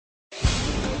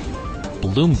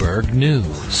Bloomberg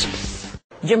News.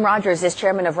 Jim Rogers is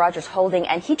chairman of Rogers Holding,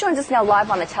 and he joins us now live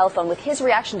on the telephone with his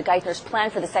reaction to Geithner's plan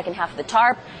for the second half of the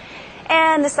TARP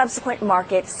and the subsequent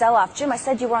market sell-off. Jim, I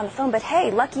said you were on the phone, but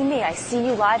hey, lucky me, I see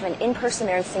you live and in person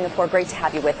there in Singapore. Great to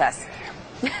have you with us.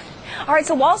 All right,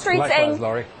 so Wall Street saying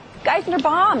Laurie. Geithner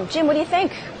bomb. Jim, what do you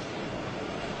think?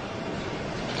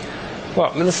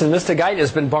 Well, listen, Mr. Geithner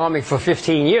has been bombing for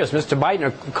 15 years. Mr.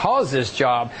 Geithner caused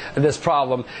this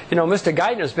problem. You know, Mr.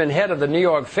 Geithner has been head of the New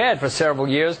York Fed for several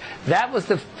years. That was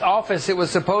the office that was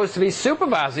supposed to be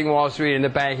supervising Wall Street and the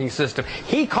banking system.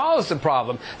 He caused the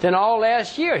problem. Then all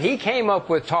last year, he came up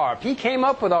with TARP. He came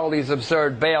up with all these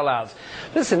absurd bailouts.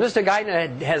 Listen, Mr.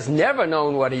 Geithner has never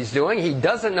known what he's doing. He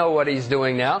doesn't know what he's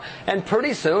doing now. And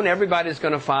pretty soon, everybody's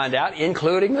going to find out,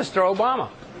 including Mr. Obama.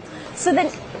 So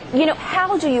then, you know,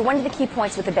 one of the key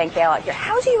points with the bank bailout here,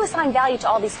 how do you assign value to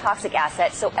all these toxic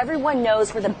assets so everyone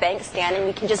knows where the banks stand and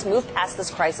we can just move past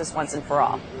this crisis once and for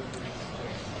all?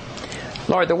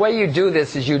 Laurie, the way you do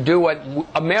this is you do what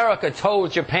America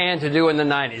told Japan to do in the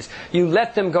 90s. You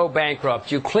let them go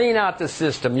bankrupt. You clean out the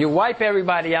system. You wipe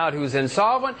everybody out who's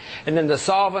insolvent, and then the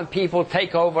solvent people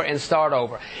take over and start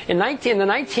over. In the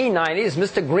 1990s,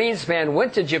 Mr. Greenspan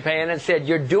went to Japan and said,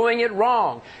 you're doing it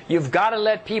wrong. You've got to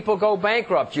let people go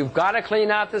bankrupt. You've got to clean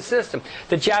out the system.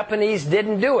 The Japanese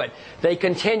didn't do it. They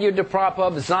continued to prop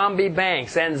up zombie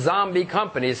banks and zombie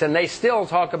companies, and they still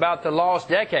talk about the lost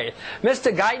decade.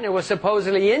 Mr. Geithner was supposedly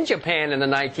in Japan in the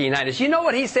 1990s. You know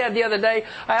what he said the other day?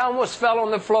 I almost fell on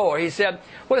the floor. He said,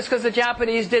 well, it's because the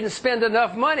Japanese didn't spend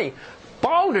enough money.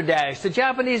 Balderdash. The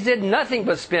Japanese did nothing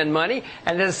but spend money,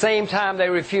 and at the same time they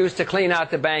refused to clean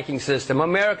out the banking system.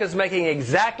 America's making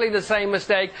exactly the same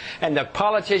mistake, and the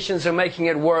politicians are making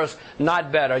it worse,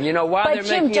 not better. And you know why they're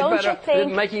making it better? They're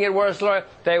making it worse, Laura?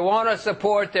 They want to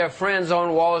support their friends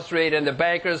on Wall Street and the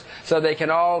bankers so they can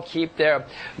all keep their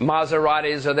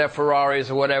Maseratis or their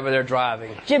Ferraris or whatever they're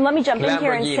driving. Jim, let me jump in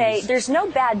here and say there's no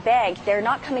bad bank. They're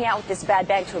not coming out with this bad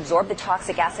bank to absorb the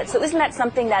toxic assets. So isn't that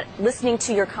something that, listening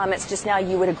to your comments just now,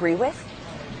 you would agree with?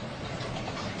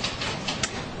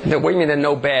 No, what do you mean there are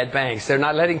no bad banks? They're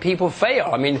not letting people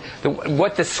fail. I mean,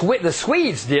 what the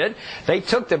Swedes did, they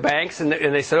took the banks and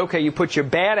they said, okay, you put your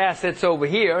bad assets over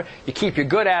here, you keep your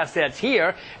good assets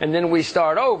here, and then we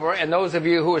start over, and those of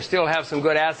you who still have some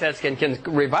good assets can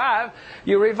revive,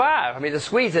 you revive. I mean, the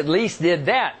Swedes at least did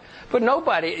that. But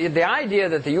nobody, the idea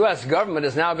that the U.S. government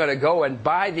is now going to go and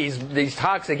buy these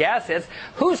toxic assets,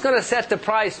 who's going to set the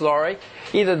price, Laurie?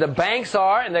 Either the banks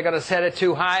are, and they're going to set it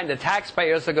too high, and the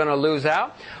taxpayers are going to lose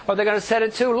out, or they're going to set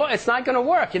it too low. It's not going to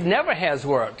work. It never has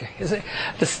worked. This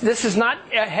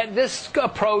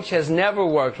approach has never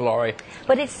worked, Laurie.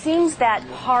 But it seems that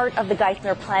part of the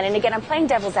Geithner plan, and again, I'm playing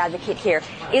devil's advocate here,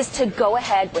 is to go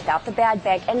ahead without the bad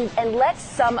bank and let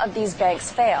some of these banks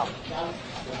fail.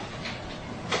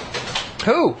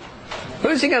 Who?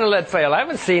 Who's he going to let fail? I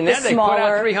haven't seen that. They put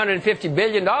out $350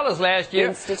 billion last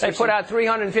year. They put out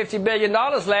 $350 billion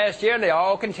last year, and they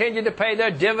all continued to pay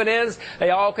their dividends. They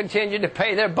all continued to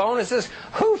pay their bonuses.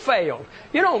 Who failed?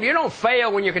 You don't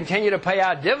fail when you continue to pay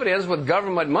out dividends with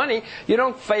government money. You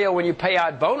don't fail when you pay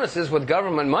out bonuses with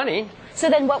government money. So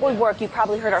then what would work? You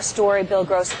probably heard our story, Bill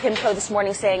Gross, PIMCO this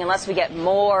morning, saying unless we get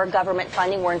more government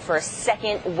funding, we're in for a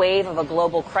second wave of a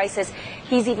global crisis.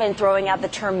 He's even throwing out the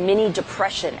term mini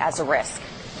depression as a risk.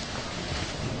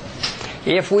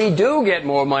 If we do get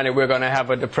more money, we're going to have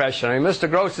a depression. I mean, Mr.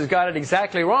 Gross has got it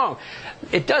exactly wrong.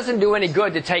 It doesn't do any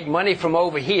good to take money from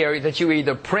over here that you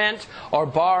either print or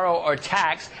borrow or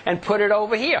tax and put it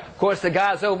over here. Of course, the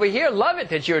guys over here love it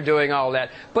that you're doing all that,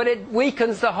 but it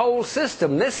weakens the whole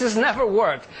system. This has never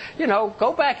worked. You know,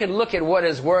 go back and look at what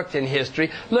has worked in history.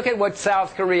 Look at what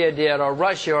South Korea did, or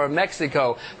Russia, or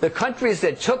Mexico. The countries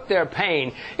that took their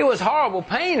pain. It was horrible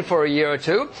pain for a year or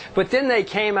two, but then they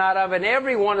came out of it, and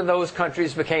every one of those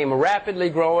countries became rapidly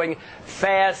growing,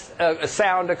 fast,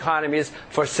 sound economies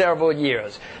for several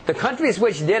years. The countries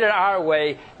which did it our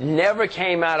way never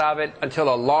came out of it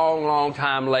until a long, long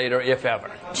time later, if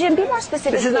ever. Jim, be more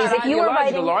specific, please. This is not if you were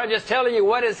writing... Laura. I'm just telling you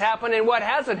what has happened and what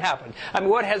hasn't happened. I mean,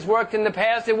 what has worked in the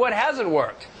past and what hasn't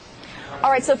worked.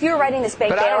 All right, so if you were writing this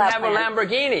bank bailout plan... But I don't have a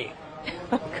Lamborghini.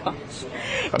 Oh,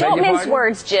 gosh. Don't mince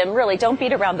words, Jim. Really, don't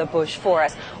beat around the bush for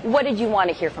us. What did you want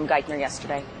to hear from Geithner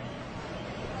yesterday?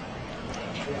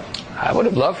 I would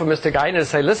have loved for Mr. Geithner to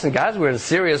say, listen, guys, we're in a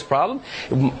serious problem.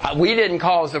 We didn't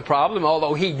cause the problem,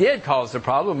 although he did cause the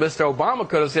problem. Mr. Obama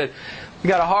could have said, we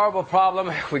got a horrible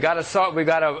problem. We got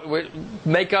to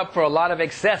make up for a lot of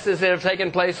excesses that have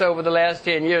taken place over the last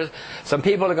 10 years. Some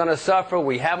people are going to suffer.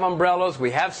 We have umbrellas.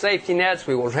 We have safety nets.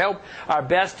 We will help our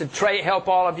best to help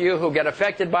all of you who get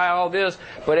affected by all this.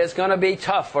 But it's going to be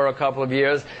tough for a couple of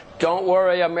years. Don't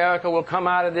worry, America will come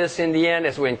out of this in the end.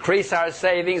 As we increase our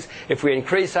savings, if we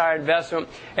increase our investment,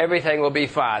 everything will be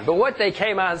fine. But what they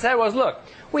came out and said was, look,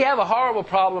 we have a horrible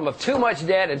problem of too much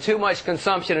debt and too much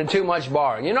consumption and too much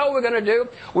borrowing. You know what we're going to do?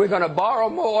 We're going to borrow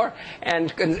more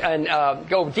and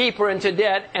go deeper into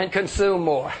debt and consume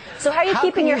more. So how are you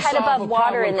keeping your head above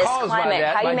water in this climate?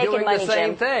 How are you making money, Jim? The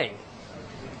same thing.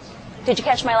 Did you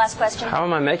catch my last question? How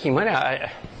am I making money?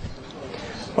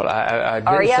 I've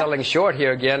been selling short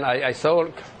here again. I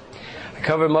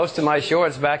covered most of my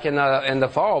shorts back in the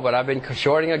fall, but I've been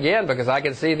shorting again because I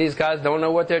can see these guys don't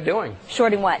know what they're doing.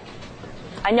 Shorting what?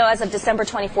 I know as of December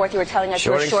 24th, you were telling us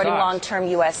you were shorting long-term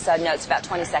U.S. Notes. About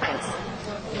 20 seconds.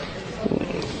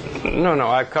 No,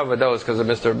 I've covered those because of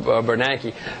Mr.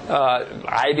 Bernanke.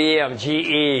 IBM,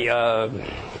 GE,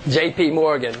 JP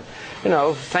Morgan,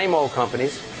 same old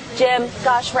companies. Jim,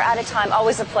 gosh, we're out of time.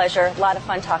 Always a pleasure. A lot of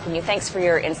fun talking to you. Thanks for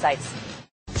your insights.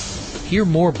 Hear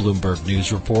more Bloomberg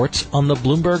News reports on the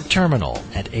Bloomberg Terminal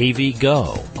at AV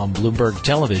Go, on Bloomberg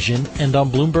Television, and on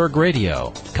Bloomberg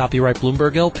Radio. Copyright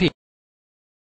Bloomberg LP.